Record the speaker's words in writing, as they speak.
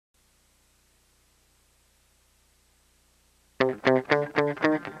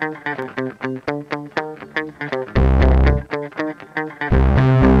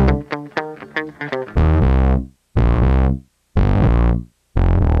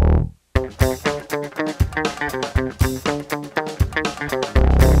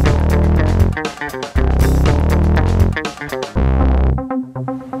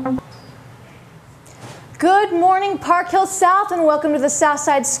Hills South, and welcome to the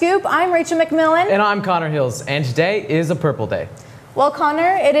Southside Scoop. I'm Rachel McMillan. And I'm Connor Hills, and today is a purple day. Well,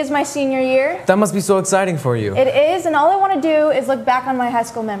 Connor, it is my senior year. That must be so exciting for you. It is, and all I want to do is look back on my high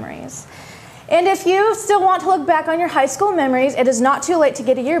school memories. And if you still want to look back on your high school memories, it is not too late to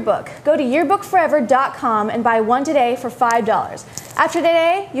get a yearbook. Go to yearbookforever.com and buy one today for $5. After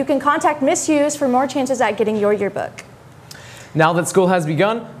today, you can contact Miss Hughes for more chances at getting your yearbook. Now that school has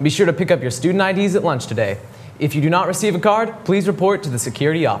begun, be sure to pick up your student IDs at lunch today. If you do not receive a card, please report to the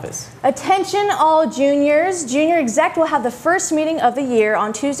security office. Attention all juniors. Junior Exec will have the first meeting of the year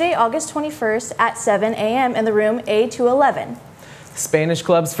on Tuesday, August 21st at 7 a.m. in the room A211. Spanish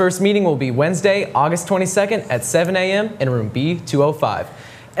Club's first meeting will be Wednesday, August 22nd at 7 a.m. in room B205.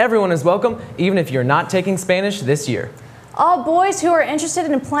 Everyone is welcome, even if you're not taking Spanish this year. All boys who are interested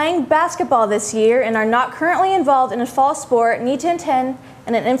in playing basketball this year and are not currently involved in a fall sport need to attend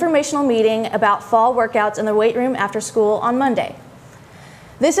an informational meeting about fall workouts in the weight room after school on Monday.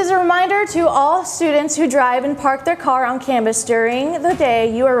 This is a reminder to all students who drive and park their car on campus during the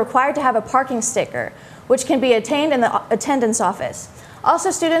day. You are required to have a parking sticker, which can be obtained in the attendance office.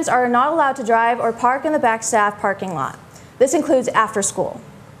 Also, students are not allowed to drive or park in the back staff parking lot. This includes after school.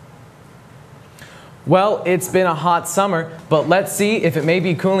 Well, it's been a hot summer, but let's see if it may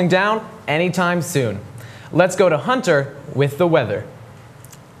be cooling down anytime soon. Let's go to Hunter with the weather.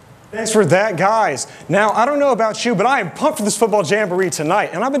 Thanks for that, guys. Now, I don't know about you, but I am pumped for this football jamboree tonight,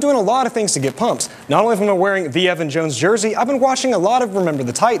 and I've been doing a lot of things to get pumped. Not only am I wearing the Evan Jones jersey, I've been watching a lot of Remember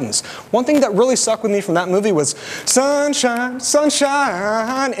the Titans. One thing that really stuck with me from that movie was sunshine,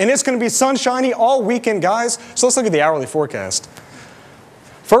 sunshine, and it's going to be sunshiny all weekend, guys. So let's look at the hourly forecast.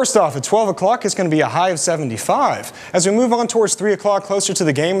 First off, at 12 o'clock, it's going to be a high of 75. As we move on towards 3 o'clock, closer to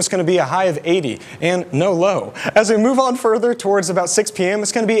the game, it's going to be a high of 80 and no low. As we move on further towards about 6 p.m.,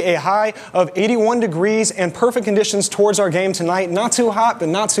 it's going to be a high of 81 degrees and perfect conditions towards our game tonight. Not too hot, but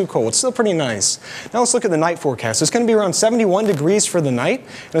not too cold. Still pretty nice. Now let's look at the night forecast. It's going to be around 71 degrees for the night.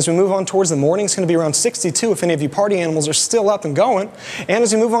 And as we move on towards the morning, it's going to be around 62 if any of you party animals are still up and going. And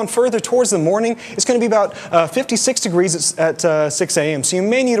as we move on further towards the morning, it's going to be about 56 degrees at 6 a.m. So you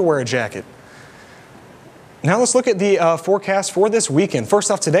may need to wear a jacket. Now let's look at the forecast for this weekend. First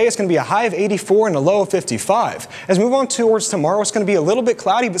off, today it's going to be a high of 84 and a low of 55. As we move on towards tomorrow, it's going to be a little bit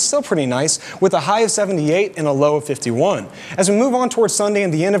cloudy, but still pretty nice, with a high of 78 and a low of 51. As we move on towards Sunday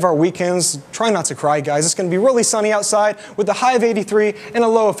and the end of our weekends, try not to cry, guys. It's going to be really sunny outside with a high of 83 and a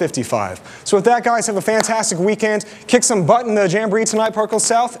low of 55. So with that, guys, have a fantastic weekend. Kick some butt in the jamboree tonight, Park Hills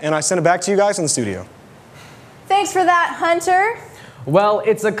South, and I send it back to you guys in the studio. Thanks for that, Hunter. Well,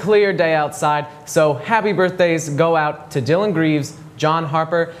 it's a clear day outside, so happy birthdays go out to Dylan Greaves, John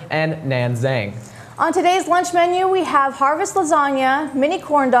Harper, and Nan Zhang. On today's lunch menu, we have harvest lasagna, mini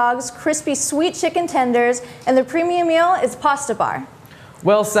corn dogs, crispy sweet chicken tenders, and the premium meal is pasta bar.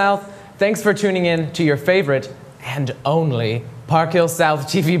 Well, South, thanks for tuning in to your favorite and only Park Hills South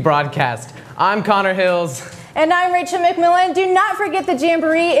TV broadcast. I'm Connor Hills. And I'm Rachel McMillan. Do not forget the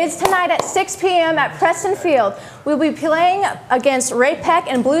Jamboree is tonight at 6 p.m. at Preston Field. We'll be playing against Ray Peck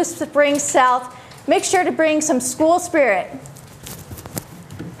and Blue Springs South. Make sure to bring some school spirit.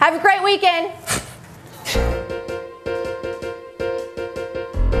 Have a great weekend.